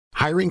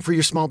Hiring for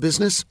your small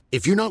business?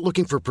 If you're not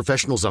looking for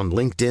professionals on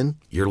LinkedIn,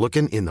 you're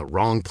looking in the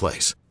wrong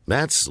place.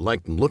 That's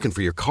like looking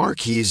for your car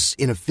keys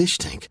in a fish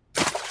tank.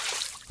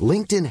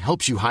 LinkedIn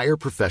helps you hire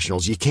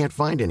professionals you can't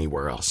find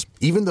anywhere else,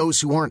 even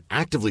those who aren't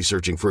actively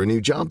searching for a new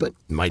job but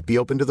might be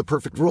open to the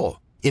perfect role.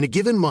 In a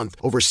given month,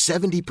 over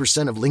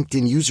 70% of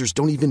LinkedIn users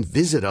don't even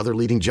visit other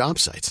leading job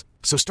sites.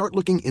 So start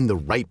looking in the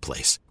right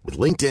place. With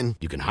LinkedIn,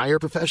 you can hire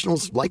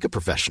professionals like a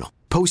professional.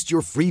 Post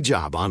your free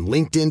job on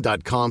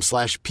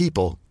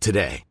linkedin.com/people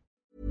today.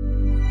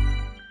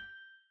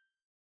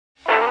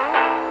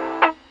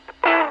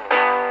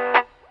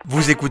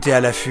 Vous écoutez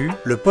À l'affût,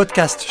 le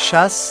podcast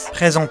chasse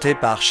présenté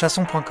par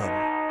chasson.com.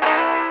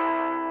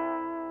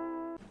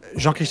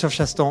 Jean-Christophe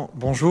Chastan,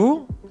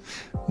 bonjour.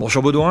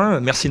 Bonjour Baudouin,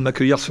 merci de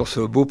m'accueillir sur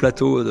ce beau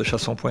plateau de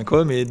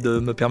chasson.com et de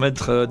me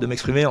permettre de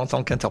m'exprimer en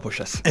tant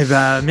qu'interpochasse.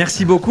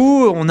 Merci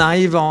beaucoup. On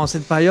arrive en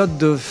cette période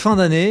de fin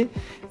d'année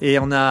et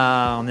on est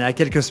à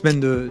quelques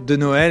semaines de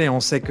Noël et on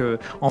sait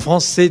qu'en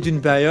France c'est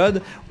une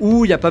période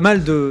où il y a pas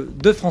mal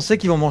de Français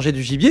qui vont manger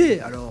du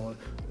gibier. Alors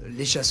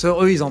les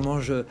chasseurs, eux, ils en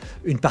mangent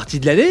une partie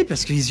de l'année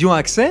parce qu'ils y ont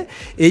accès.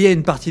 Et il y a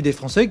une partie des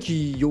Français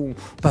qui n'ont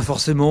pas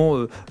forcément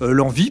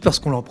l'envie parce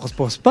qu'on ne leur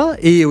propose pas.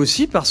 Et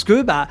aussi parce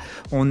que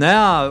on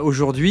a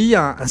aujourd'hui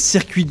un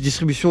circuit de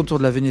distribution autour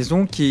de la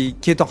venaison qui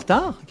est en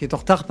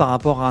retard par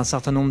rapport à un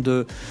certain nombre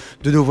de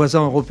nos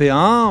voisins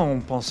européens. On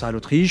pense à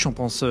l'Autriche, on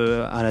pense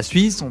à la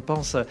Suisse, on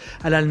pense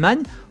à l'Allemagne.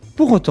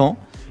 Pour autant,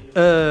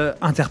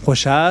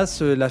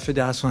 Interprochasse, la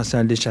Fédération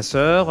nationale des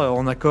chasseurs,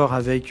 en accord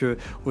avec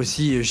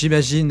aussi,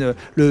 j'imagine,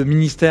 le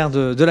ministère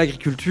de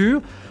l'Agriculture,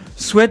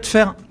 souhaite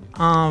faire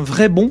un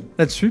vrai bond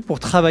là-dessus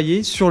pour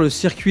travailler sur le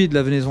circuit de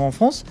la venaison en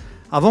France.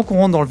 Avant qu'on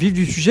rentre dans le vif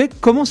du sujet,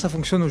 comment ça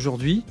fonctionne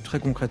aujourd'hui, très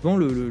concrètement,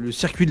 le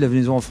circuit de la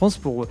venaison en France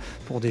pour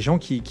des gens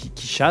qui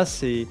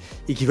chassent et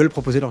qui veulent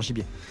proposer leur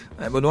gibier?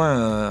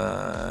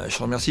 Baudouin, je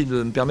te remercie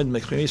de me permettre de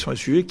m'exprimer sur un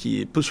sujet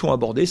qui est peu souvent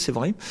abordé, c'est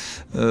vrai.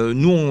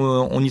 Nous,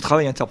 on y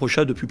travaille à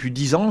Interprochasse depuis plus de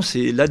 10 ans.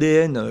 C'est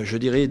l'ADN, je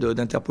dirais,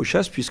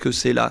 d'Interprochasse, puisque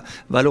c'est la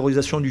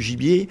valorisation du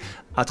gibier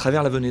à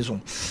travers la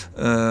venaison.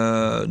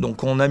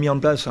 Donc, on a mis en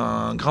place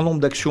un grand nombre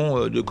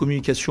d'actions de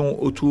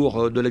communication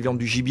autour de la viande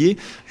du gibier,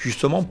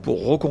 justement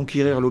pour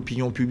reconquérir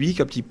l'opinion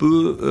publique un petit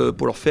peu,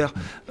 pour leur faire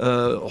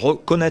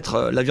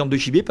reconnaître la viande de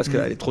gibier, parce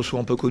qu'elle est trop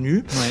souvent peu connue.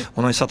 Ouais.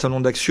 On a un certain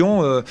nombre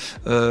d'actions.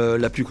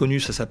 La plus connue,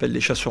 ça s'appelle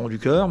les Chasseurs du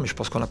Cœur, mais je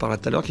pense qu'on en parlera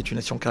tout à l'heure, qui est une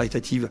action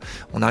caritative.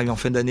 On arrive en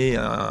fin d'année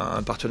à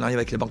un partenariat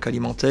avec les banques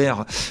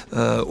alimentaires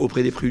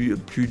auprès des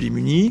plus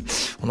démunis.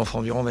 On offre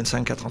environ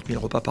 25 à 30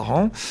 000 repas par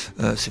an.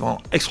 C'est vraiment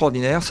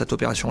extraordinaire cette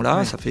opération-là.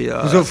 Ouais. Ça fait,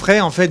 vous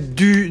offrez en fait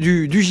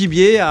du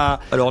gibier à...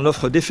 Alors on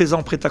offre des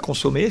faisans prêts à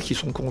consommer, qui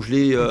sont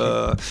congelés,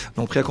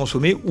 donc prêts à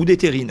consommer, ou des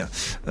terrines.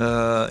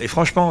 Et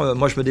franchement,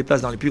 moi je me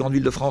déplace dans les plus grandes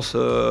villes de France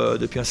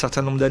depuis un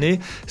certain nombre d'années.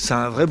 C'est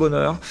un vrai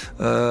bonheur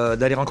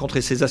d'aller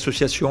rencontrer ces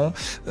associations,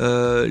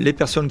 les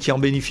personnes qui en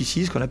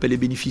bénéficient, ce qu'on appelle les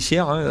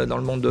bénéficiaires dans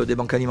le monde des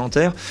banques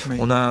alimentaires. Oui.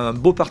 On a un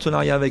beau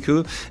partenariat avec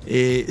eux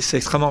et c'est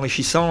extrêmement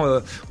enrichissant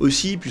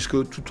aussi,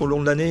 puisque tout au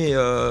long de l'année,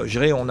 je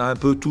dirais, on a un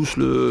peu tous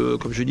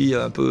comme je dis,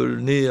 un peu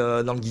le nez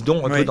dans le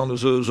guidon, un peu dans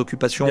nos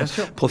occupations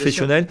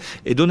professionnelles,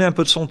 et donner un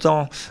peu de son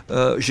temps,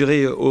 je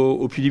dirais,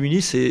 aux plus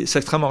démunis, c'est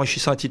extrêmement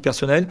enrichissant à titre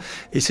personnel,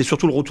 et c'est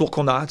surtout le retour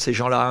qu'on a de ces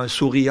gens-là, un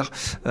sourire,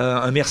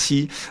 un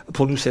merci.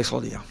 Pour nous, c'est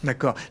extraordinaire.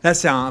 D'accord. Là,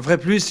 c'est un vrai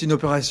plus, une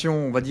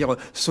opération, on va dire,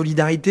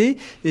 solidarité.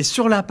 Et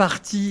sur la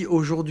partie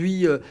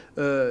aujourd'hui,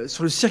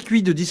 sur le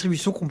circuit de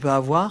distribution qu'on peut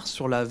avoir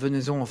sur la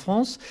venaison en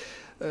France,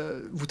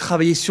 vous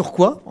travaillez sur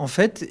quoi en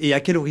fait et à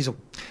quel horizon ?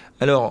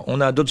 Alors, on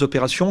a d'autres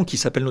opérations qui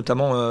s'appellent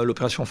notamment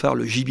l'opération phare,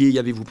 le gibier, y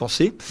avez-vous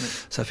pensé ? Oui.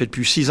 Ça fait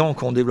depuis 6 ans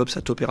qu'on développe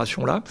cette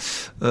opération-là.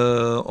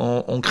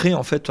 On crée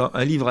en fait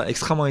un livre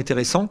extrêmement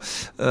intéressant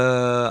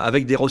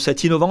avec des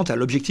recettes innovantes.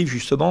 L'objectif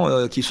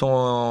justement, qui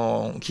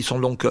sont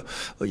donc,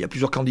 il y a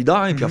plusieurs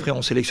candidats et puis après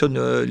on sélectionne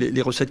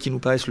les recettes qui nous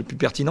paraissent le plus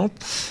pertinentes,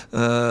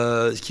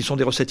 qui sont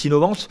des recettes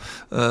innovantes.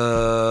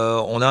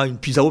 On a une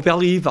pizza au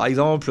perdrix, par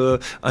exemple,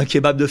 un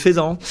kebab de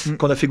faisan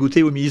qu'on a fait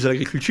goûter au ministre de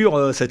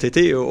l'Agriculture cet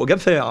été au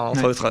GAMFER,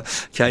 entre autres,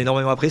 qui a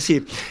énormément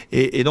apprécié.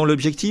 Et dont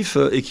l'objectif,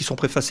 et qui sont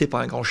préfacés par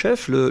un grand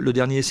chef, le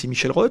dernier c'est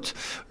Michel Roth,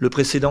 le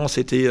précédent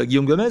c'était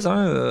Guillaume Gomez,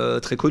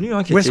 très connu,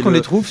 qui était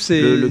les trouve,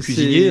 le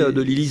cuisinier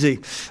de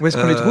l'Élysée. Où est-ce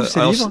qu'on les trouve, ces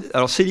livres ?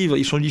 Alors ces livres,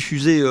 ils sont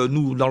diffusés,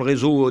 nous, dans le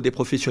réseau des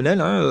professionnels,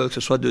 que ce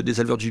soit des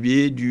éleveurs de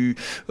gibier,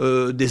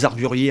 des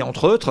arburiers,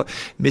 entre autres,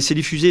 mais c'est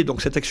diffusé,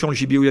 donc cette action, le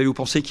gibier où vous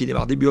pensez, qui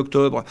démarre début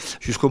octobre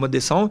jusqu'au mois de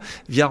décembre,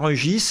 via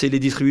Rungis et les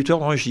distributeurs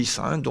de Rungis.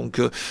 Donc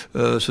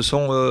ce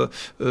sont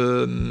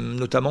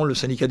notamment le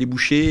syndicat des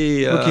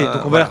bouchers.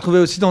 Donc on va les retrouver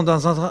aussi dans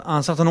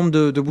un certain nombre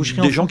de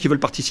boucheries. Des gens qui veulent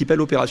participer à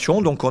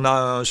l'opération. Donc on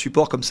a un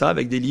support comme ça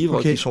avec des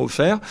livres qui sont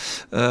offerts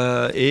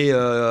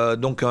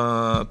donc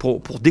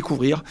pour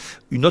découvrir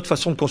une autre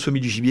façon de consommer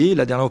du gibier.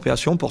 La dernière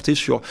opération portait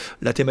sur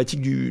la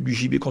thématique du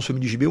gibier, consommer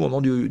du gibier au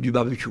moment du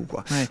barbecue.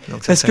 Ouais.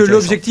 Donc, parce que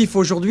l'objectif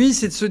aujourd'hui,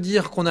 c'est de se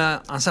dire qu'on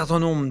a un certain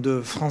nombre de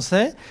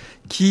Français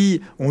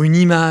qui ont une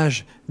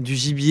image du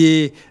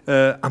gibier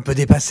un peu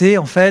dépassée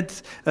en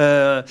fait. Il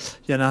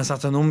y en a un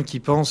certain nombre qui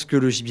pensent que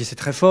le gibier c'est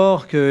très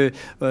fort, que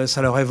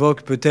ça leur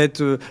évoque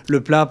peut-être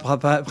le plat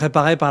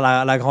préparé par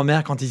la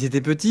grand-mère quand ils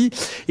étaient petits.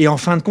 Et en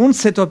fin de compte,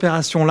 cette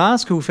opération-là,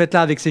 ce que vous faites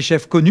là avec ces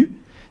chefs connus,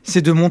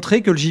 c'est de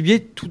montrer que le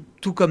gibier,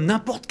 tout comme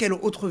n'importe quelle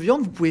autre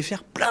viande, vous pouvez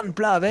faire plein de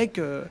plats avec.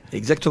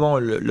 Exactement.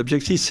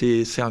 L'objectif,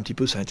 c'est un petit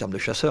peu, c'est un terme de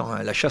chasseur,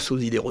 hein, la chasse aux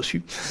idées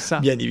reçues,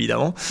 bien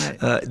évidemment.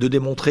 Ouais. De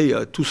démontrer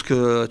tout ce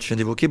que tu viens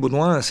d'évoquer,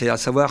 Baudouin, c'est à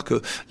savoir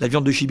que la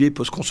viande de gibier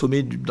peut se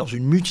consommer dans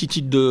une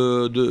multitude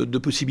de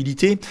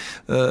possibilités.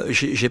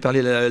 J'ai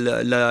parlé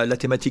la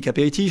thématique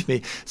apéritif,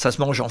 mais ça se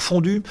mange en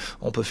fondu.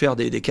 On peut faire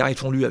des carrés de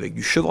fondu avec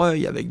du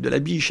chevreuil, avec de la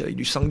biche, avec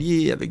du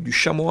sanglier, avec du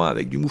chamois,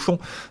 avec du mouflon.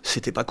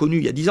 C'était pas connu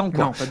il y a 10 ans,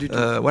 quoi. Non, pas du tout.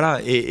 Voilà.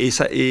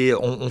 Et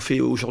on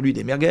fait aujourd'hui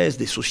des merguez,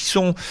 des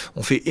saucissons,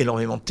 on fait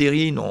énormément de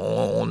terrines,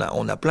 on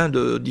a plein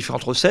de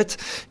différentes recettes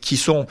qui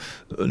sont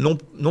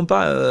non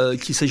pas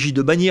qu'il s'agit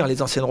de bannir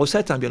les anciennes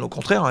recettes, hein, bien au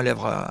contraire, un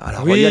lèvre à la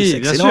royale c'est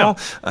excellent,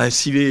 un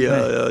civet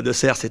de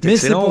cerf c'est excellent. Mais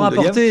c'est pour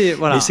apporter,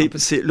 voilà.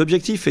 Mais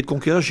l'objectif est de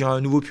conquérir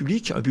un nouveau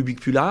public, un public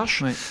plus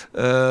large,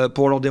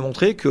 pour leur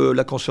démontrer que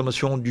la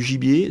consommation du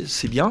gibier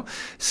c'est bien,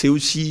 c'est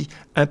aussi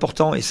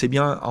important et c'est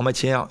bien en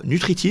matière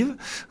nutritive,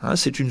 hein,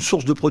 c'est une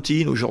source de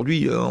protéines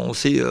aujourd'hui, on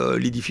sait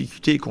les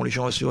difficultés qu'ont les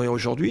gens à se nourrir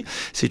aujourd'hui,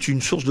 c'est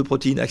une source de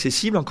protéines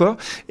accessible encore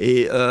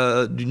et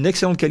d'une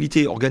excellente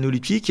qualité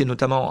organoleptique et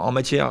notamment en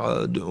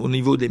matière au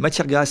niveau des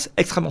matières grasses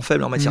extrêmement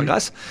faibles en matière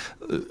grasse,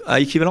 à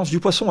équivalence du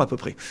poisson à peu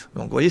près.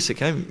 Donc vous voyez, c'est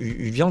quand même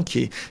une viande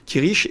qui est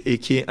riche et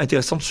qui est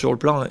intéressante sur le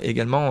plan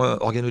également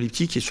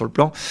organoleptique et sur le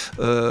plan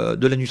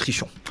de la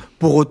nutrition.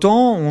 Pour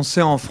autant, on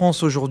sait en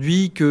France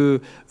aujourd'hui que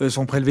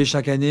sont prélevés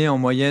chaque année en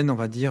moyenne, on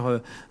va dire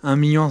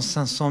 1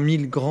 500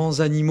 000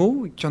 grands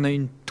animaux, qu'il y en a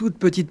une toute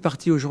petite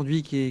partie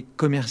aujourd'hui qui est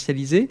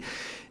commercialisée.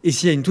 Et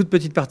s'il y a une toute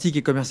petite partie qui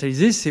est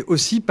commercialisée, c'est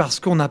aussi parce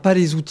qu'on n'a pas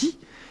les outils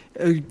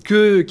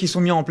qui sont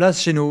mis en place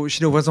chez nos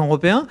voisins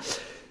européens.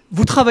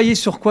 Vous travaillez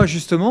sur quoi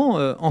justement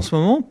en ce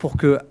moment pour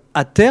que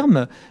à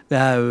terme,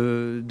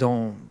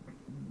 dans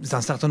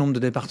un certain nombre de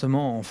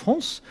départements en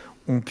France,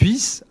 on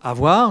puisse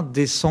avoir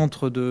des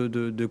centres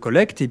de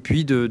collecte et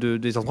puis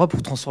des endroits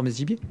pour transformer ce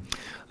gibier?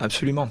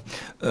 Absolument.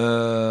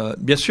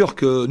 Bien sûr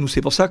que nous,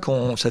 c'est pour ça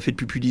ça fait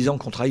depuis plus de 10 ans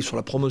qu'on travaille sur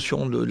la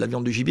promotion de la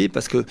viande de gibier,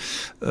 parce que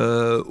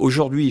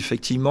aujourd'hui,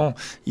 effectivement,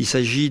 il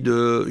s'agit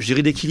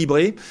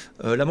d'équilibrer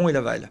l'amont et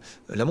l'aval.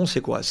 L'amont,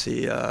 c'est quoi?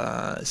 C'est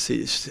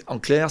en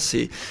clair,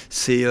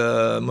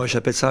 moi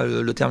j'appelle ça,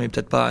 le terme est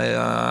peut-être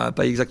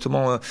pas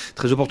exactement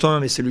très opportun,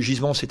 mais c'est le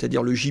gisement,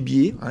 c'est-à-dire le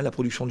gibier, hein, la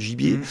production de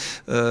gibier,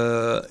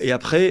 et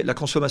après la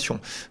consommation.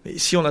 Mais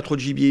si on a trop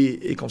de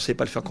gibier et qu'on ne sait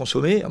pas le faire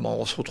consommer, on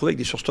va se retrouver avec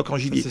des surstocks en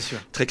gibier. Ça, c'est sûr.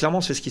 Très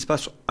clairement, c'est ce qui se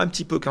passe un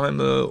petit peu quand même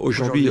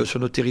aujourd'hui sur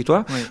notre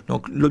territoire. Oui.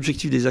 Donc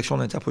l'objectif des actions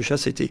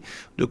d'Interprochasse, c'était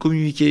de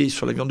communiquer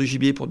sur la viande de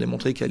gibier pour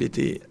démontrer qu'elle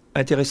était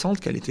intéressante,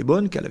 qu'elle était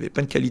bonne, qu'elle avait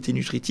plein de qualités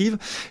nutritives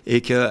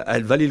et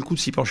qu'elle valait le coup de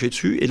s'y pencher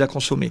dessus et de la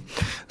consommer.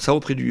 Ça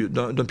auprès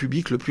d'un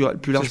public le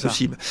plus large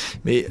possible.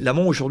 Mais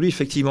l'amont aujourd'hui,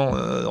 effectivement,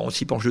 on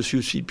s'y penche dessus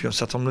aussi depuis un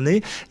certain nombre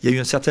d'années. Il y a eu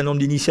un certain nombre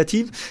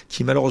d'initiatives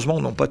qui malheureusement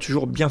n'ont pas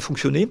toujours bien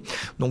fonctionné.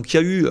 Donc il y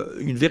a eu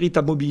une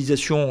véritable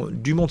mobilisation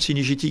du monde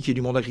cynégétique et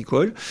du monde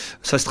agricole.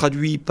 Ça se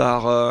traduit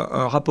par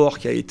un rapport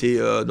qui a été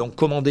donc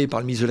commandé par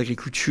le ministre de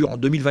l'Agriculture en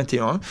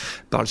 2021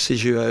 par le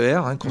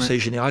CGEAR, hein, Conseil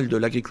général de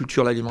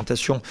l'agriculture,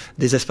 l'alimentation,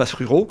 des espaces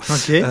ruraux.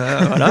 Okay.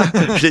 Voilà,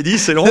 je l'ai dit,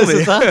 c'est long,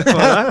 mais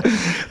voilà.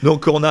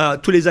 Donc on a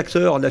tous les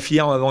acteurs de la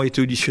filière ont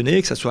été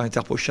auditionnés, que ce soit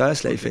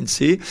Interprochasse, la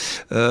FNC.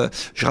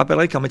 Je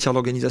rappellerai qu'en matière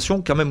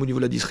d'organisation, quand même au niveau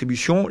de la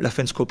distribution, la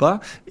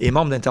FENSCOPA est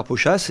membre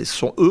d'Interprochasse et ce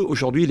sont eux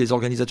aujourd'hui les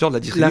organisateurs de la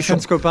distribution. La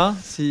FENSCOPA,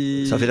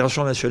 c'est la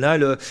Fédération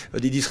nationale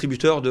des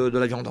distributeurs de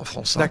la viande en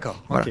France. D'accord.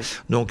 Hein. Voilà. Okay.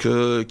 Donc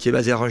qui est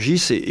basée à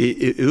Rungis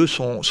et eux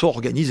sont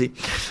organisés.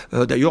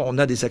 D'ailleurs, on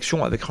a des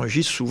actions avec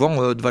Rungis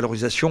souvent de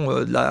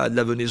valorisation de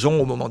la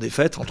venaison au moment des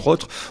fêtes, entre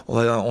autres.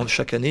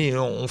 Chaque année,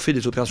 on fait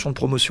des opérations de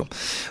promotion.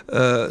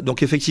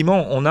 Donc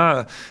effectivement,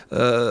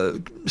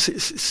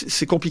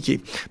 c'est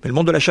compliqué. Mais le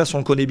monde de la chasse, on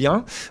le connaît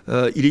bien.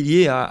 Il est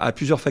lié à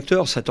plusieurs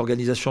facteurs, cette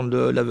organisation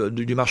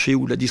du marché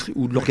ou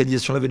de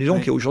l'organisation de la venaison,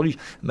 qui est aujourd'hui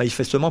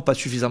manifestement pas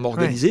suffisamment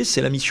organisée. Ouais.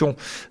 C'est la mission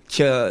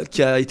qui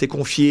a été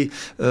confiée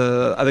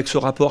avec ce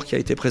rapport qui a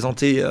été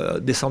présenté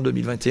décembre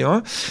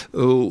 2021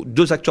 aux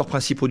deux acteurs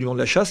principaux du monde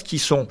de la chasse, qui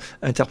sont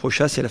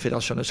Interprochasse et la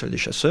Fédération nationale des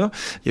chasseurs.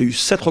 Il y a eu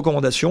 7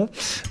 recommandations.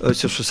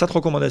 Sur ces 7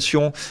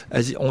 recommandations,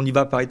 on y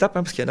va par étapes,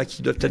 hein, parce qu'il y en a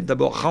qui doivent être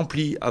d'abord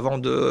remplies avant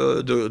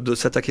de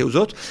s'attaquer aux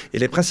autres. Et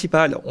les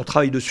principales, on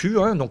travaille dessus.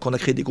 Hein, donc on a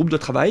créé des groupes de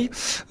travail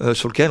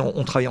sur lesquels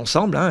on travaille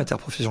ensemble, hein,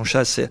 Interprofession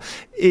Chasse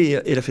et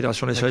la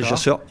Fédération nationale des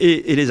chasseurs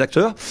et les acteurs.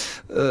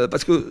 chasseurs,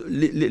 parce que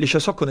les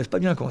chasseurs connaissent pas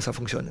bien comment ça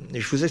fonctionne.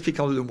 Et je vous explique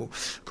en 2 mots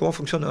comment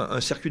fonctionne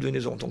un circuit de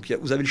venaison. Donc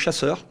vous avez le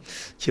chasseur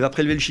qui va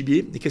prélever le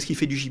gibier, et qu'est-ce qu'il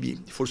fait du gibier?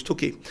 Il faut le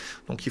stocker.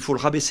 Donc il faut le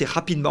rabaisser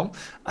rapidement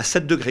à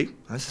 7 degrés,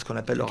 c'est ce qu'on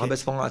appelle le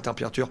rabaissement à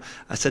température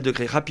à 7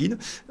 degrés rapide,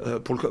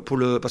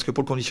 parce que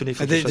pour le conditionner, il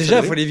faut déjà,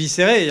 il faut les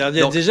viscérer.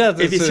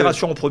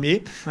 Éviscération en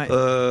premier. Ouais.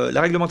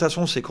 La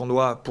réglementation, c'est qu'on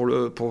doit, pour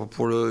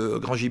le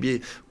grand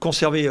gibier,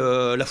 conserver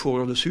la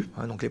fourrure dessus,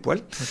 donc les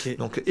poils. Okay.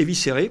 Donc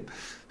éviscérer,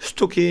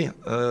 stocker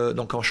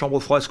donc en chambre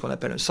froide, ce qu'on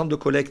appelle un centre de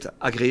collecte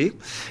agréé.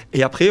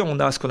 Et après, on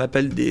a ce qu'on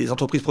appelle des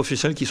entreprises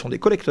professionnelles qui sont des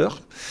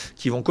collecteurs,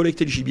 qui vont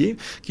collecter le gibier,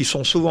 qui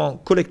sont souvent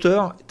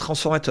collecteurs,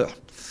 transformateurs.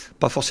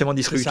 Pas forcément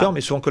distributeurs,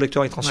 mais souvent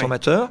collecteurs et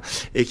transformateurs,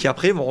 et qui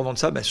après vont revendre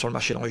ça sur le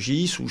marché de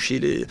registre ou chez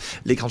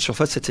les grandes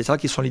surfaces, etc.,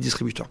 qui sont les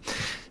distributeurs.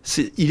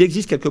 Il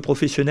existe quelques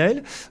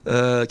professionnels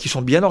qui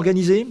sont bien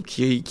organisés,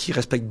 qui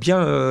respectent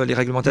bien les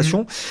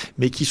réglementations,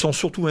 mais qui sont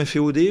surtout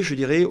inféodés, je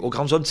dirais, aux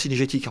grandes zones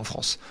cynégétiques en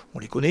France. On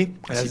les connaît,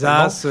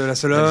 l'Alsace,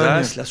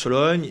 la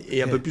Sologne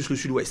et un peu plus le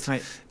sud-ouest.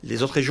 Ouais.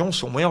 Les autres régions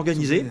sont moins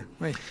organisées.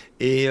 Ouais.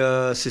 Et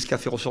c'est ce qu'a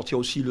fait ressortir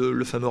aussi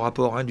le fameux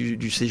rapport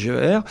du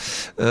CGER.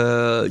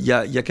 Il y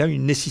a quand même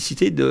une nécessité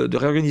de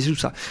réorganiser tout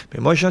ça. Mais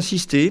moi, j'ai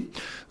insisté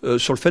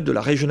sur le fait de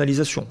la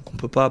régionalisation. On ne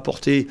peut pas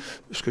apporter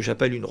ce que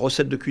j'appelle une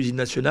recette de cuisine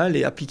nationale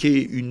et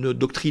appliquer une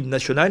doctrine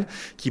nationale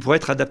qui pourrait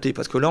être adaptée.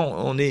 Parce que là,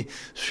 on est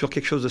sur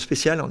quelque chose de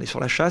spécial, on est sur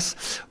la chasse,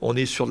 on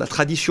est sur de la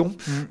tradition,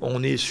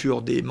 on est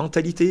sur des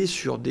mentalités,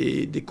 sur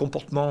des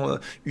comportements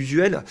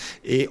usuels.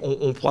 Et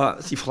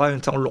il faudra un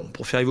temps long.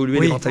 Pour faire évoluer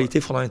les mentalités,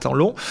 il faudra un temps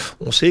long.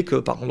 On sait que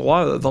par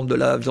endroit, vendre de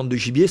la viande de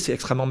gibier, c'est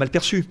extrêmement mal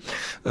perçu.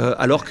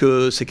 Alors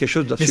que c'est quelque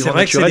chose d'absolument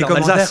naturel. Mais c'est vrai que c'est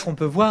des commentaires qu'on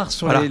peut voir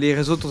sur les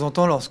réseaux de temps en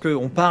temps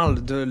lorsqu'on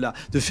parle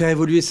de faire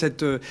évoluer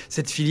cette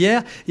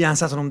filière. Il y a un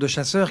certain nombre de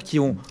chasseurs qui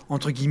ont,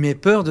 entre guillemets,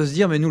 peur de se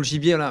dire, mais nous, le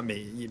gibier, là,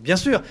 mais bien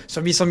sûr,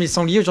 sur 800 000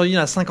 sangliers, aujourd'hui, il y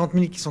en a 50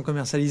 000 qui sont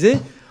commercialisés.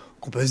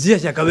 On peut se dire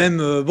qu'il y a quand même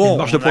une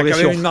marge de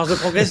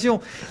progression.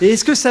 Et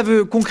est-ce que ça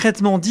veut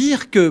concrètement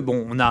dire que,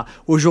 on a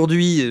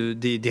aujourd'hui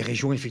des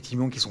régions,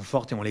 effectivement, qui sont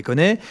fortes et on les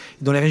connaît.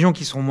 Dans les régions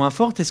qui sont moins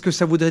fortes, est-ce que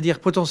ça voudrait dire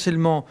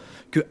potentiellement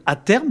qu'à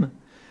terme,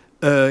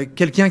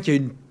 quelqu'un qui a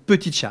une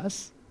petite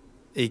chasse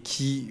et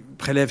qui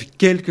prélève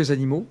quelques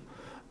animaux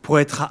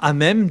pourrait être à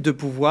même de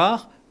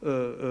pouvoir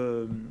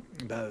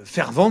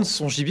faire vendre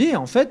son gibier,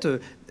 en fait,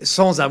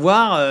 sans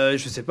avoir,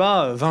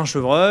 20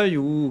 chevreuils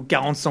ou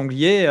 40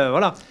 sangliers,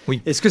 voilà.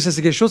 Oui. Est-ce que ça,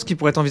 c'est quelque chose qui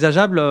pourrait être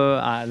envisageable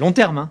à long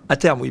terme? À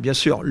terme, oui, bien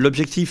sûr.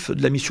 L'objectif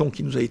de la mission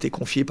qui nous a été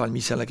confiée par le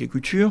ministère de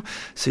l'Agriculture,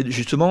 c'est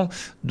justement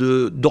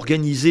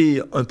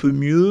d'organiser un peu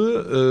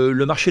mieux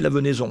le marché de la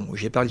venaison.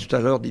 J'ai parlé tout à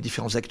l'heure des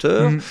différents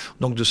acteurs,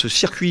 donc de ce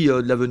circuit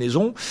de la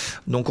venaison.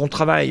 Donc, on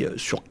travaille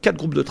sur 4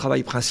 groupes de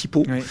travail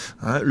principaux. Oui.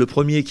 Le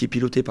premier, qui est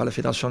piloté par la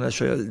Fédération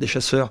nationale des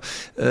chasseurs,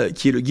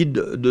 qui est le guide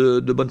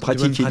de bonne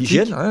pratique et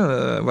d'hygiène.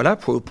 Voilà,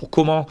 pour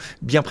comment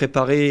bien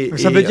préparer.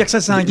 Ça veut dire que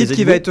ça, c'est un guide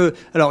qui va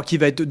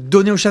être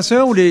donné aux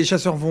chasseurs, ou les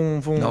chasseurs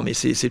vont... Non, mais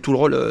c'est tout le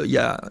rôle. Il y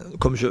a,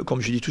 comme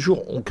je dis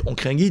toujours, on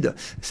crée un guide.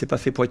 C'est pas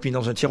fait pour être mis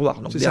dans un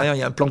tiroir. Donc derrière, il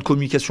y a un plan de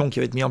communication qui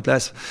va être mis en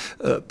place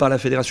par la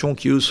fédération,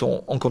 qui eux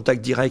sont en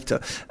contact direct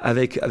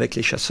avec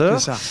les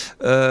chasseurs. C'est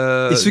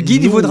ça. Et ce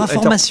guide, il vaudra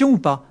formation ou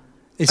pas?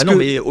 Non,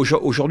 mais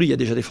aujourd'hui, il y a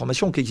déjà des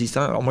formations qui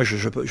existent. Alors moi,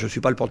 je suis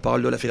pas le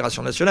porte-parole de la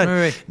Fédération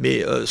nationale,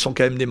 mais sont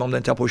quand même des membres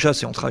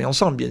d'Interprochasse et on travaille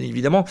ensemble, bien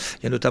évidemment.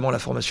 Il y a notamment la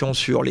formation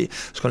sur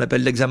ce qu'on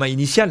appelle l'examen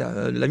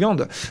initial de la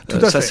viande.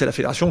 Ça, c'est la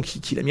Fédération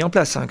qui l'a mis en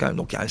place, quand même.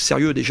 Donc il y a un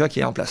sérieux déjà qui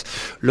est en place.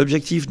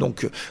 L'objectif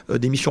donc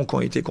des missions qui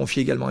ont été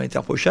confiées également à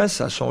Interprochasse,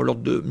 ça sont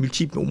l'ordre de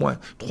multiples, au moins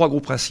 3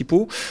 groupes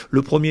principaux.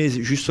 Le premier,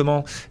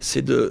 justement,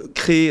 c'est de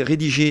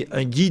rédiger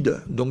un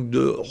guide donc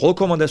de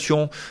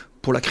recommandations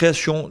pour la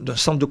création d'un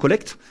centre de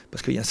collecte,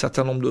 parce qu'il y a un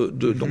certain nombre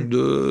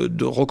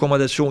de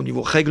recommandations au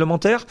niveau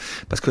réglementaire,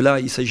 parce que là,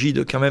 il s'agit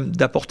quand même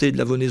d'apporter de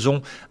la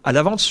venaison à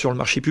la vente sur le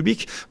marché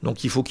public.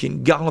 Donc, il faut qu'il y ait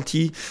une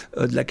garantie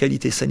de la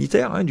qualité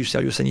sanitaire, du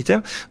sérieux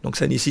sanitaire. Donc,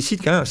 ça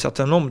nécessite quand même un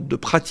certain nombre de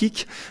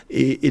pratiques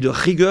et de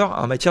rigueur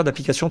en matière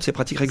d'application de ces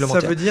pratiques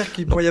réglementaires. Ça veut dire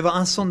qu'il pourrait y avoir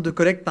un centre de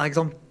collecte, par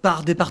exemple,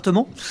 par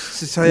département?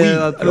 Oui,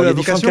 alors il y a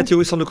différentes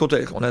catégories de centres de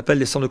collecte. On appelle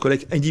les centres de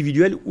collecte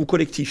individuels ou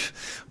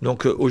collectifs.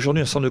 Donc,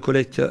 aujourd'hui, un centre de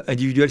collecte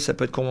individuel, ça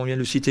peut être, comme on vient de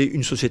le citer,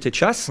 une société de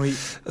chasse,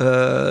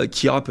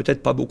 qui aura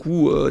peut-être pas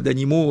beaucoup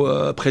d'animaux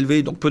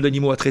prélevés, donc peu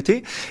d'animaux à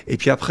traiter. Et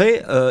puis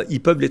après, ils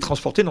peuvent les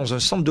transporter dans un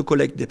centre de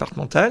collecte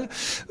départemental.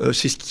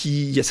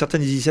 Il y a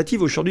certaines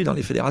initiatives aujourd'hui dans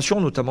les fédérations,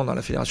 notamment dans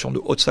la fédération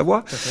de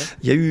Haute-Savoie.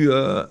 Il y a eu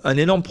un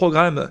énorme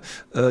programme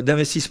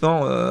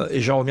d'investissement,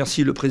 et j'en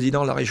remercie le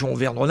président de la région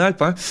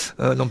Auvergne-Rhône-Alpes,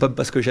 non pas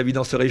parce que j'habite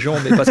dans cette région,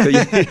 mais parce qu'il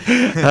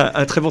y a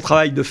un très bon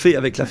travail de fait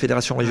avec la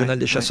fédération régionale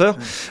des chasseurs,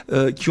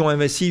 qui ont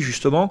investi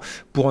justement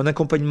pour un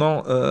accompagnement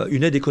également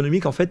une aide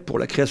économique en fait pour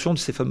la création de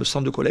ces fameux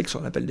centres de collecte, ce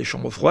qu'on appelle des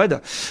chambres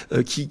froides,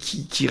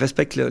 qui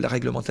respectent la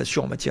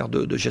réglementation en matière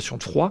de gestion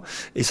de froid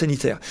et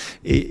sanitaire.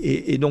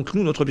 Et donc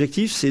nous, notre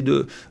objectif, c'est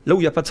là où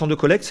il n'y a pas de centre de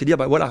collecte, c'est dire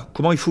voilà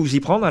comment il faut vous y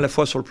prendre, à la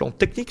fois sur le plan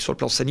technique, sur le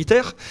plan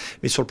sanitaire,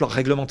 mais sur le plan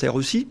réglementaire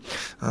aussi.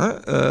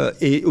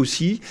 Et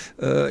aussi,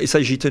 et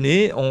ça j'y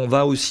tenais, on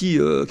va aussi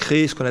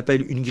créer ce qu'on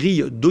appelle une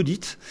grille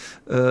d'audit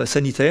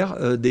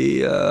sanitaire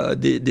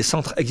des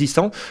centres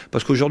existants,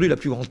 parce qu'aujourd'hui la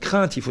plus grande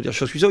crainte, il faut dire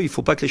chose suivante, il ne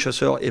faut pas que les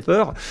chasseurs aient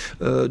peur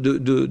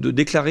de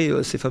déclarer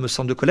ces fameux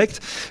centres de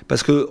collecte,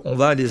 parce qu'on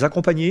va les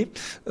accompagner,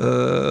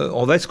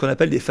 on va être ce qu'on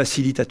appelle des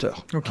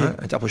facilitateurs. Okay.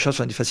 Interprochasse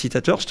sont des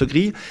facilitateurs. Cette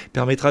grille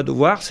permettra de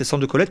voir ces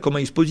centres de collecte, comment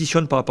ils se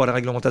positionnent par rapport à la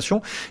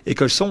réglementation et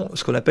quelles sont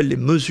ce qu'on appelle les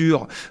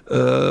mesures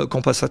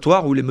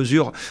compensatoires ou les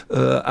mesures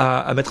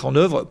à mettre en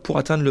œuvre pour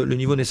atteindre le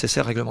niveau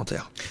nécessaire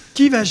réglementaire.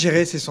 Qui va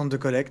gérer ces centres de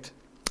collecte ?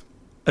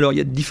 Alors, il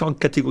y a différentes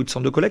catégories de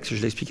centres de collecte, je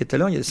l'ai expliqué tout à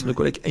l'heure. Il y a des centres de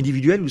collecte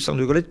individuels ou des centres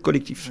de collecte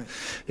collectifs. Oui.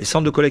 Les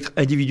centres de collecte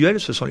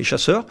individuels, ce sont les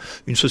chasseurs,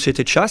 une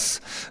société de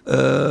chasse,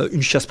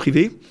 une chasse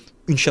privée,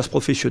 une chasse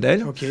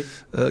professionnelle,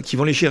 qui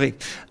vont les gérer.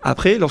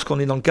 Après, lorsqu'on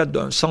est dans le cadre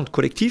d'un centre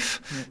collectif,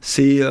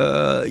 il y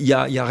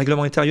a un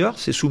règlement intérieur,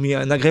 c'est soumis à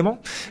un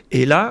agrément,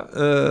 et là,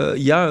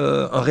 il y a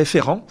un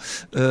référent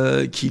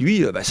qui,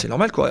 lui, c'est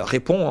normal,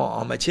 répond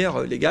en matière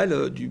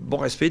légale du bon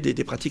respect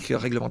des pratiques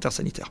réglementaires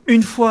sanitaires.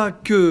 Une fois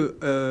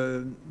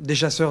que des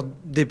chasseurs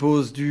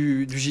déposent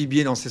du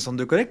gibier dans ces centres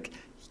de collecte,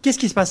 qu'est-ce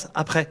qui se passe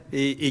après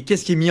et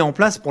qu'est-ce qui est mis en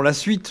place pour la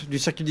suite du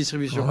circuit de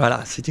distribution ?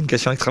 Voilà, c'est une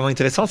question extrêmement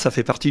intéressante. Ça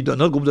fait partie d'un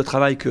autre groupe de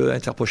travail que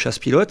Interprochasse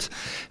pilote.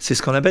 C'est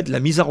ce qu'on appelle la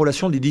mise en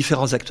relation des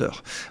différents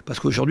acteurs. Parce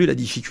qu'aujourd'hui, la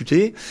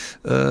difficulté,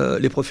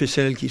 les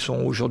professionnels qui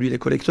sont aujourd'hui les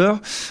collecteurs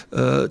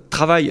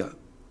travaillent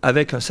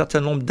avec un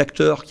certain nombre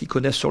d'acteurs qui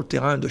connaissent sur le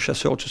terrain, de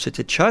chasseurs ou de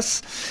sociétés de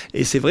chasse.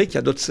 Et c'est vrai qu'il y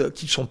a d'autres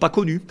qui ne sont pas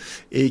connus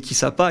et qui ne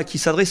savent pas à qui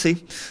s'adresser.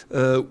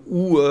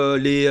 Ou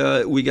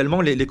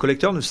également les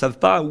collecteurs ne savent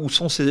pas où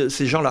sont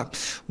ces gens-là.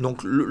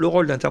 Donc le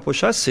rôle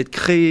d'Interprochasse, c'est de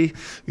créer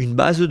une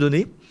base de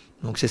données.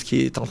 Donc c'est ce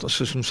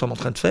que nous sommes en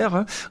train de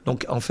faire.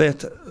 Donc en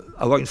fait,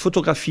 avoir une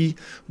photographie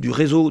du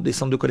réseau des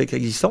centres de collecte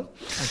existants,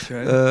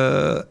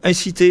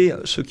 inciter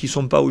ceux qui ne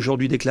sont pas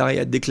aujourd'hui déclarés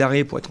à être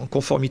déclarés pour être en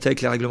conformité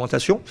avec les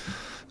réglementations.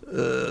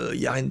 Il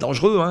n'y a rien de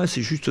dangereux,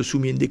 c'est juste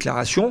soumis à une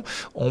déclaration.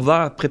 On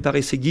va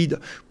préparer ces guides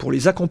pour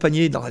les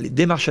accompagner dans les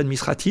démarches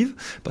administratives,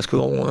 parce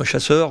qu'un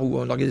chasseur ou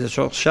un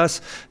organisateur de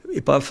chasse n'est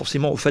pas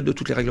forcément au fait de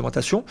toutes les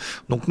réglementations.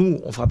 Donc nous,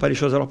 on ne fera pas les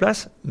choses à leur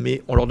place,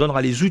 mais on leur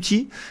donnera les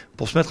outils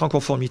pour se mettre en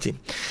conformité.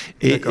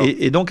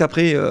 Et donc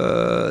après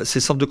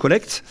ces centres de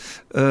collecte,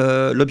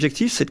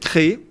 l'objectif, c'est de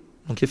créer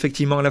donc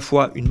effectivement à la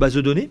fois une base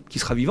de données qui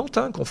sera vivante,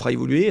 qu'on fera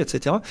évoluer,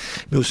 etc.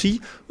 Mais aussi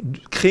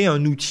créer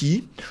un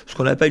outil, ce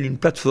qu'on appelle une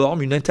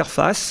plateforme, une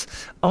interface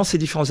en ces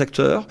différents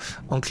acteurs.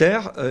 En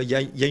clair, il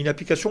y a une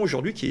application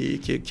aujourd'hui qui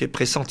est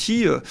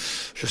pressentie,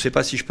 je ne sais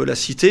pas si je peux la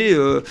citer,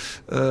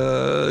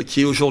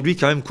 qui est aujourd'hui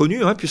quand même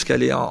connue,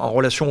 puisqu'elle est en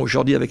relation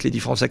aujourd'hui avec les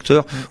différents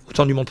acteurs,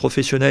 autant du monde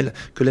professionnel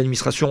que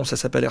l'administration. Ça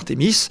s'appelle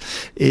Artemis,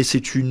 et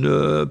c'est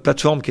une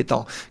plateforme qui est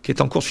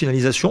en cours de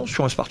finalisation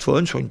sur un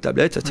smartphone, sur une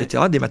tablette,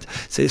 etc.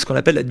 C'est ce qu'on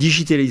appelle la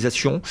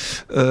digitalisation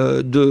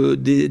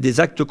des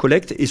actes de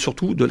collecte et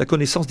surtout de la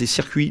connaissance des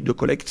circuits de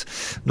collecte.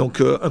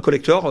 Donc un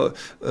collecteur,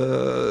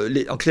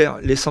 en clair,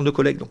 les centres de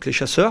collecte, donc les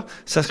chasseurs,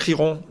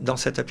 s'inscriront dans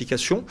cette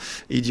application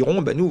et ils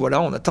diront, nous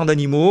voilà, on a tant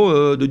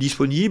d'animaux de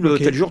disponibles,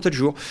 tel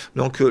jour.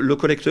 Donc le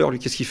collecteur, lui,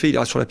 qu'est-ce qu'il fait ? Il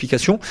ira sur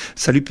l'application,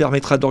 ça lui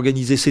permettra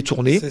d'organiser ses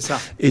tournées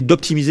et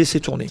d'optimiser ses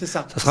tournées. C'est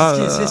ça. Ça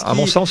sera, à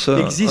mon sens, un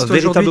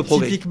véritable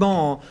progrès.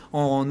 Typiquement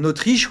en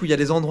Autriche, où il y a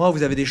des endroits où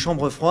vous avez des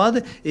chambres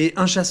froides, et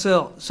un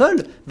chasseur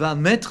seul va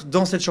mettre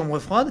dans cette chambre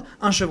froide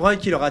un chevreuil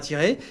qui l'aura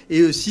tiré,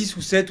 et 6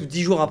 ou 7 ou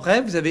 10 jours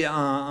après, vous avez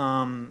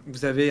un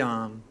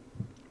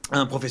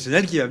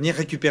professionnel qui va venir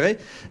récupérer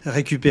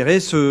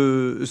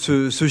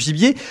ce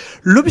gibier.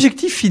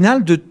 L'objectif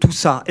final de tout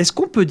ça, est-ce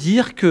qu'on peut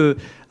dire que,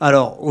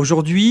 alors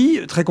aujourd'hui,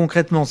 très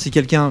concrètement, si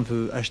quelqu'un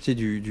veut acheter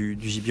du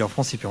gibier en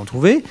France, il peut en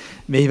trouver,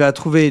 mais il va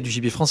trouver du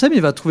gibier français, mais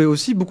il va trouver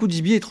aussi beaucoup de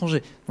gibier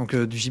étranger. Donc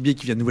du gibier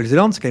qui vient de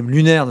Nouvelle-Zélande, c'est quand même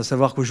lunaire de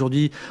savoir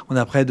qu'aujourd'hui, on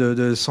a près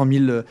de 100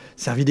 000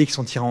 cervidés qui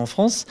sont tirés en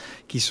France,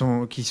 qui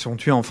sont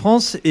tués en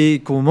France, et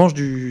qu'on mange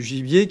du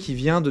gibier qui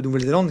vient de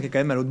Nouvelle-Zélande, qui est quand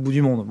même à l'autre bout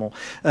du monde. Bon,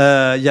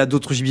 il y a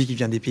d'autres gibiers qui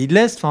viennent des pays de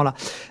l'Est. Enfin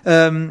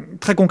là,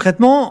 très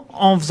concrètement,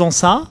 en faisant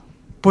ça,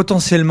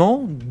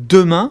 potentiellement,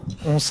 demain,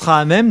 on sera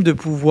à même de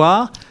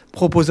pouvoir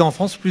proposer en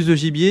France plus de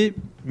gibier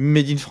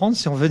made in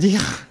France, si on veut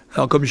dire.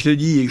 Alors comme je l'ai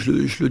dit et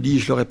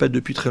je le répète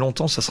depuis très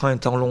longtemps, ça sera un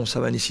temps long, ça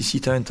va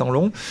nécessiter un temps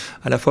long,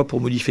 à la fois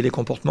pour modifier les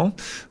comportements,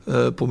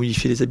 pour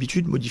modifier les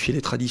habitudes, modifier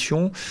les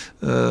traditions,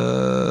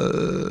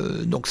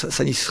 donc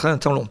ça nécessitera un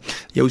temps long.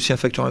 Il y a aussi un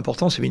facteur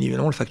important, c'est bien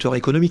évidemment le facteur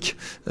économique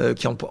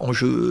qui est en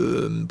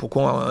jeu.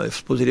 Pourquoi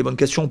se poser les bonnes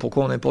questions,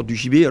 pourquoi on importe du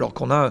gibier alors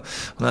qu'on en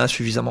a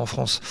suffisamment en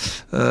France.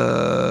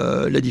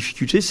 La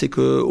difficulté, c'est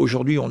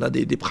qu'aujourd'hui on a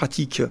des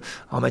pratiques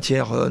en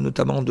matière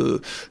notamment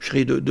de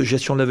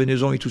gestion de la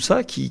venaison et tout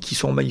ça qui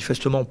sont magnifiques,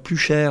 manifestement plus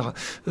cher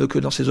que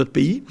dans ces autres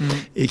pays,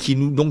 et qui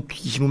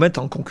nous mettent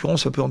en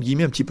concurrence un peu, en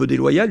guillemets, un petit peu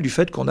déloyale du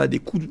fait qu'on a des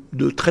coûts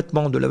de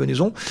traitement de la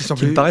venaison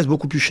qui me paraissent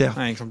beaucoup plus chers.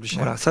 Ouais,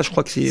 voilà, ça je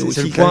crois que c'est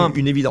aussi quand même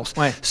une évidence.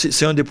 Ouais.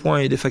 C'est un des points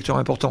et des facteurs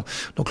importants.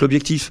 Donc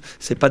l'objectif,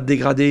 c'est pas de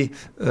dégrader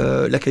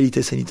la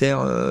qualité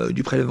sanitaire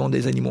du prélèvement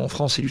des animaux en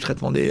France et du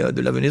traitement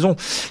de la venaison,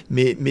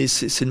 mais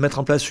c'est de mettre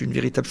en place une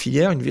véritable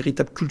filière, une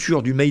véritable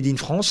culture du made in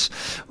France.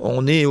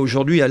 On est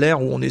aujourd'hui à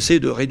l'ère où on essaie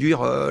de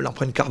réduire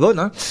l'empreinte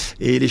carbone,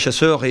 et les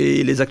chasseurs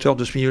et les acteurs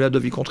de ce milieu-là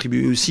doivent y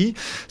contribuer aussi.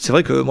 C'est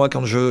vrai que moi,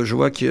 quand je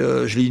vois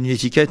que je lis une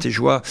étiquette et je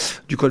vois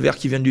du colvert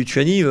qui vient de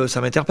Lituanie,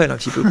 ça m'interpelle un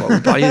petit peu, quoi.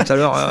 Vous parliez tout à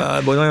l'heure,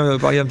 Baudouin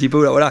parlait un petit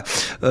peu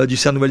du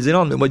cerf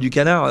Nouvelle-Zélande, mais moi du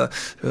canard,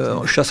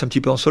 je chasse un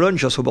petit peu en Sologne,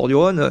 je chasse au bord du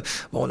Rhône.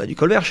 Bon, on a du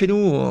colvers chez nous,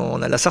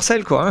 on a de la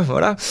sarcelle, quoi.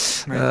 Voilà.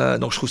 Ouais.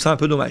 Donc je trouve ça un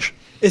peu dommage.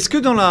 Est-ce que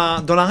dans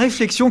la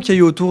réflexion qu'il y a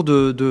eu autour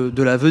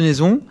de la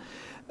venaison,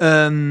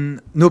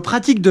 nos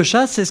pratiques de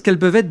chasse, est-ce qu'elles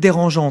peuvent être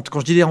dérangeantes? Quand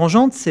je dis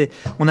dérangeantes,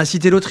 on a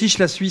cité l'Autriche,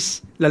 la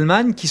Suisse,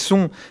 l'Allemagne, qui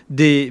sont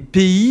des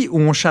pays où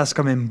on chasse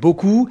quand même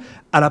beaucoup,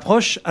 à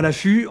l'approche, à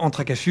l'affût, en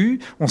traque-affût.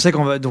 On sait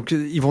donc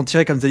ils vont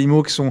tirer comme des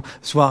animaux qui sont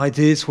soit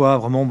arrêtés, soit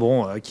vraiment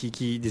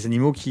des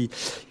animaux qui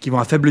vont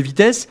à faible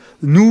vitesse.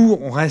 Nous,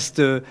 on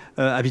reste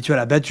habitués à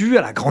la battue,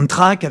 à la grande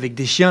traque avec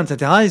des chiens,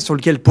 etc. Et sur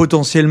lequel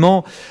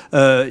potentiellement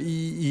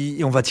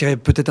on va tirer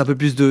peut-être un peu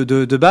plus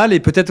de balles et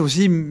peut-être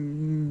aussi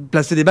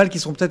placer des balles qui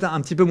sont peut-être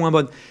un petit peu moins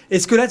bonnes.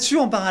 Est-ce que là-dessus,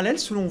 en parallèle,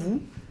 selon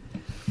vous,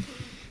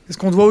 est-ce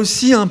qu'on doit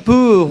aussi un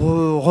peu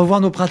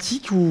revoir nos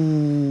pratiques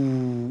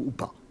ou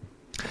pas?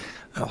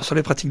 Alors, sur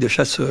les pratiques de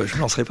chasse, je ne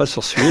me lancerai pas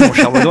sur ce sujet, mon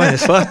cher Baudouin,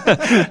 n'est-ce pas?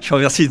 Je vous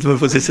remercie de me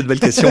poser cette belle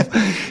question.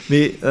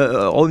 Mais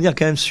revenir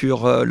quand même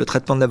sur le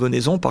traitement de la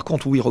venaison. Par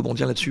contre, oui,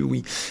 rebondir là-dessus,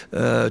 oui.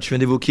 Tu viens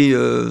d'évoquer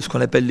ce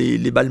qu'on appelle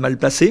les balles mal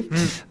placées.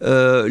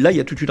 Là, il y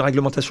a toute une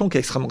réglementation qui est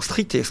extrêmement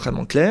stricte et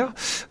extrêmement claire.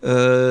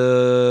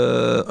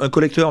 Un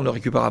collecteur ne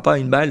récupérera pas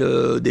une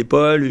balle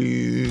d'épaule,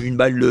 une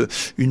balle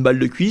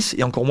de cuisse,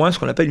 et encore moins ce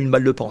qu'on appelle une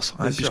balle de panse,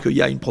 puisqu'il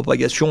y a une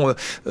propagation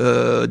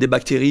des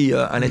bactéries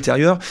à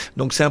l'intérieur.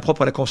 Donc, c'est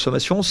impropre à la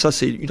consommation. Ça,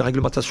 c'est une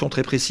réglementation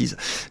très précise.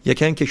 Il y a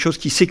quand même quelque chose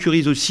qui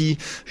sécurise aussi,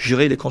 je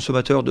dirais, les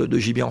consommateurs de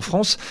gibier en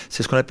France.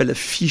 C'est ce qu'on appelle la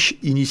fiche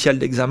initiale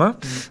d'examen,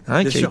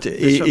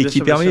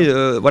 qui permet,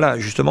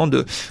 justement,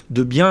 de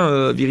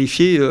bien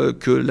vérifier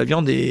que la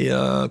viande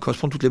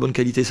correspond à toutes les bonnes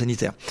qualités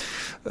sanitaires.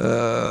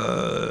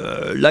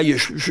 Là,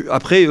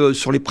 après,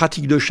 sur les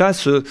pratiques de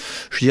chasse,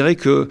 je dirais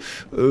que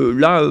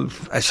là,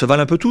 elles se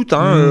valent un peu toutes.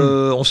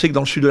 On sait que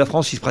dans le sud de la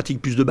France, il se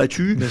pratique plus de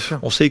battues.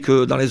 On sait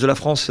que dans l'est de la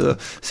France,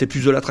 c'est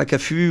plus de la traque à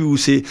fût,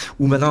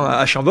 ou maintenant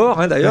à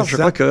Chambord, d'ailleurs. Je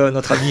crois que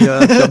notre ami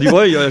Pierre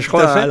Dubreuil,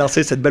 a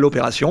lancé cette belle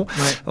opération.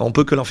 Ouais. On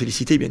peut que l'en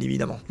féliciter, bien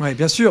évidemment. Oui,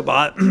 bien sûr.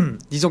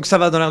 Disons que ça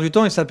va dans l'air du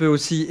temps et ça peut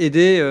aussi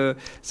aider,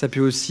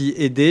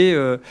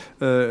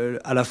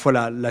 à la fois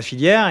la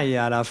filière et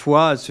à la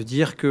fois se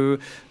dire que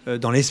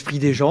dans l'esprit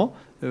des gens,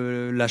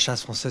 la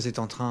chasse française est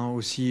en train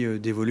aussi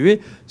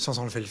d'évoluer, sans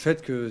enlever le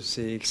fait que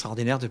c'est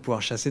extraordinaire de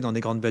pouvoir chasser dans des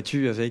grandes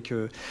battues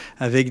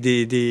avec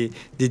des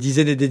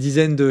dizaines et des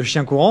dizaines de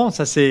chiens courants,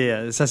 ça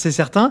c'est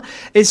certain.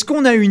 Est-ce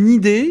qu'on a une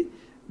idée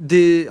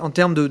en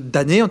termes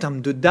d'années, en termes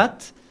de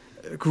dates,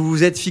 que vous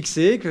vous êtes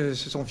fixés, que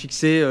se sont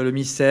fixés le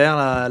ministère,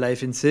 la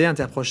FNC,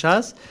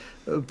 Interprochasse,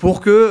 pour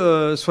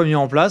que soient mis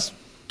en place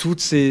toutes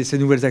ces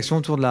nouvelles actions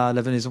autour de la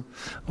venaison?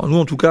 Alors nous,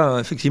 en tout cas,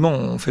 effectivement,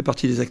 on fait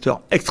partie des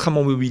acteurs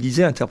extrêmement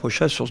mobilisés à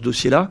Interprochasse sur ce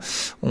dossier-là.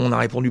 On a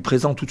répondu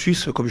présent tout de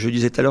suite. Comme je le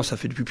disais tout à l'heure, ça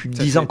fait depuis plus de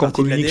 10 ans qu'on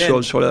communique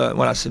sur la...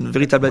 Voilà, c'est une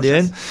véritable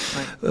ADN.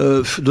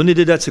 Ouais. Donner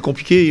des dates, c'est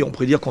compliqué. On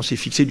pourrait dire qu'on s'est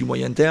fixé du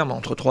moyen terme,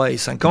 entre 3 et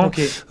 5 ans.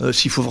 Okay.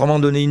 S'il faut vraiment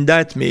donner une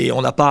date, mais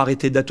on n'a pas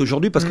arrêté de date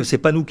aujourd'hui parce que c'est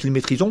pas nous qui le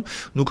maîtrisons.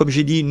 Nous, comme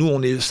j'ai dit,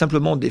 on est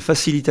simplement des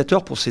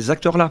facilitateurs pour ces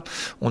acteurs-là.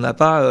 On n'a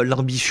pas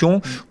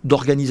l'ambition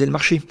d'organiser le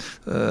marché.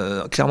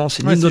 Clairement,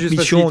 c'est ni notre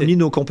mission, ni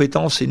nos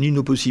compétences et ni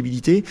nos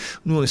possibilités.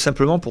 Nous, on est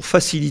simplement pour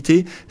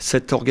faciliter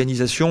cette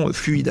organisation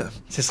fluide.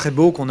 Ce serait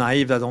beau qu'on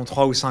arrive dans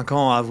 3 ou 5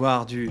 ans à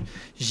avoir du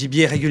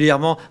gibier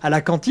régulièrement à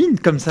la cantine,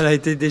 comme ça a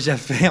été déjà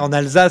fait en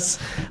Alsace.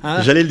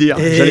 J'allais le dire.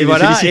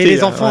 Et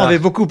les enfants avaient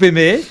beaucoup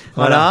aimé.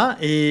 Voilà.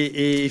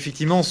 Et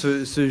effectivement,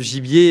 ce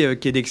gibier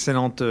qui est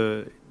d'excellente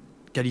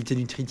qualité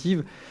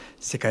nutritive,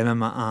 c'est quand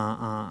même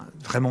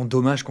vraiment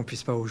dommage qu'on ne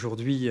puisse pas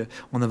aujourd'hui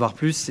en avoir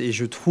plus. Et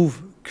je trouve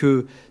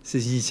que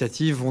ces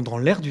initiatives vont dans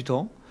l'air du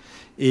temps.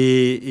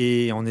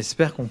 Et on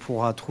espère qu'on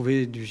pourra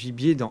trouver du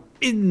gibier dans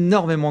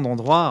énormément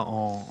d'endroits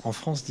en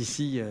France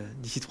d'ici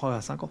 3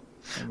 à 5 ans.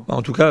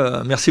 En tout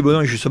cas, merci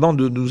Baudouin justement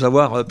de nous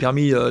avoir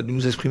permis de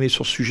nous exprimer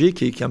sur ce sujet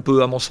qui est un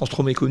peu à mon sens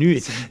trop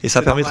méconnu et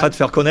ça permettra de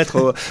faire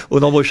connaître aux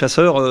nombreux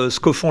chasseurs ce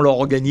que font leurs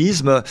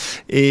organismes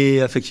et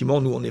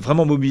effectivement nous on est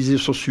vraiment mobilisés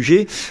sur ce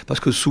sujet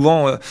parce que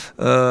souvent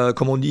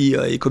comme on dit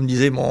et comme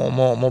disait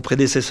mon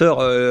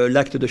prédécesseur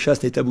l'acte de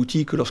chasse n'est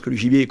abouti que lorsque le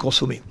gibier est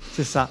consommé.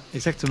 C'est ça,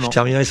 exactement. Je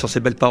terminerai sur ces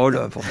belles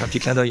paroles pour faire un petit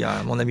clin d'œil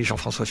à mon ami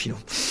Jean-François Finot.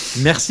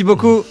 Merci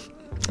beaucoup.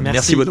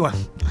 Merci Baudouin.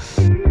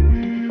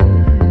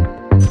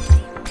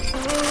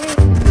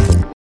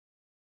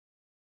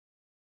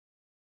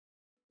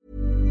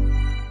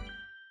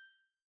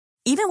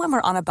 Even Even when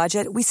we're on a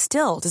budget, we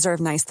still deserve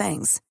nice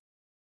things.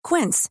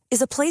 Quince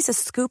is a place to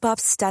scoop up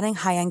stunning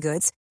high-end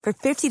goods for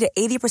 50 to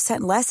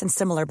 80% less than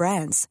similar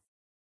brands.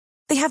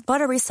 They have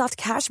buttery soft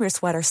cashmere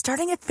sweaters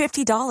starting at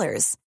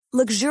 $50,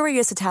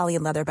 luxurious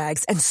Italian leather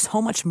bags, and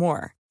so much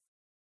more.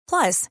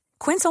 Plus,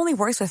 Quince only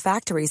works with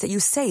factories that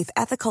use safe,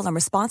 ethical, and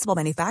responsible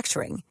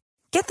manufacturing.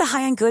 Get the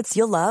high-end goods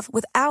you'll love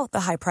without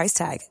the high price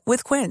tag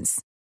with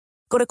Quince.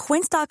 Go to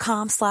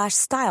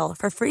quince.com/style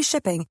for free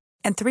shipping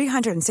and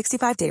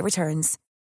 365-day returns.